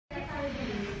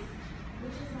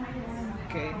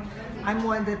I'm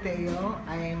Wanda.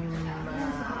 I'm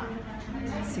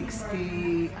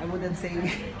 60, I wouldn't say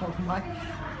how much.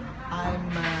 I'm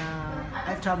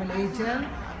a travel agent.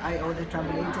 I own a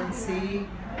travel agency,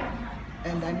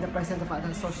 and I'm the president of an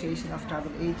association of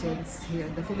travel agents here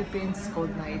in the Philippines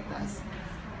called NAITAS.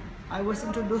 I was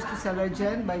introduced to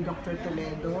CELERGEN by Dr.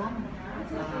 Toledo,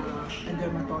 a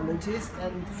dermatologist,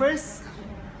 and first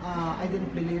I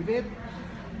didn't believe it.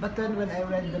 But then when I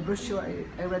read the brochure,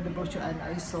 I read the brochure and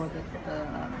I saw that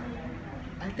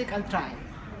I think I'll try.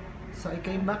 So I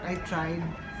came back, I tried,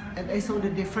 and I saw the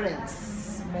difference.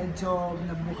 Medyo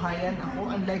nabuhayan ako.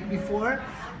 Unlike before,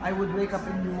 I would wake up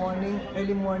in the morning,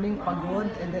 early morning, pagod,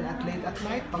 and then at late at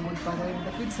night, pagod pa rin.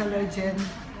 But with CELERGEN,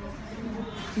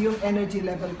 yung energy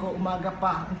level ko, umaga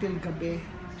pa until gabi,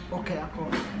 okay ako.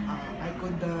 I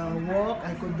could walk,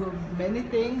 I could do many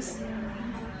things.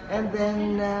 And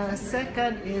then,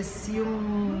 second is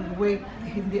yung weight,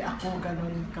 hindi ako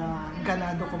ganun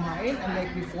ganado kumain.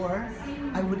 Unlike before,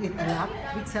 I would eat a lot.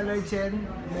 With CELERGEN,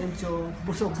 medyo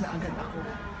busog na agad ako.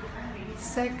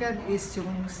 Second is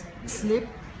yung sleep.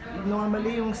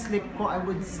 Normally, yung sleep ko, I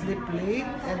would sleep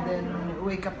late and then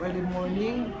wake up early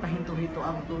morning, pahinto-hinto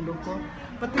ang tulog ko.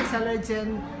 But with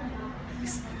CELERGEN,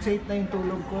 straight na yung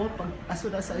tulog ko. As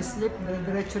soon as I sleep,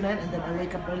 diretso na yan, and then I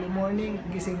wake up early morning,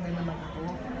 gising na naman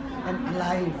ako. And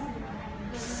alive.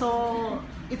 So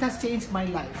it has changed my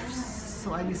life. So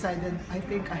I decided I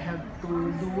think I have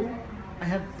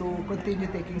to continue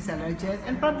taking CELERGEN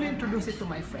and probably introduce it to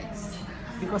my friends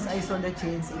because I saw the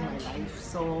change in my life.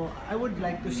 So I would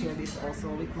like to share this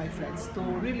also with my friends to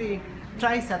really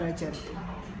try CELERGEN too.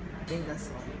 I think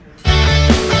that's all.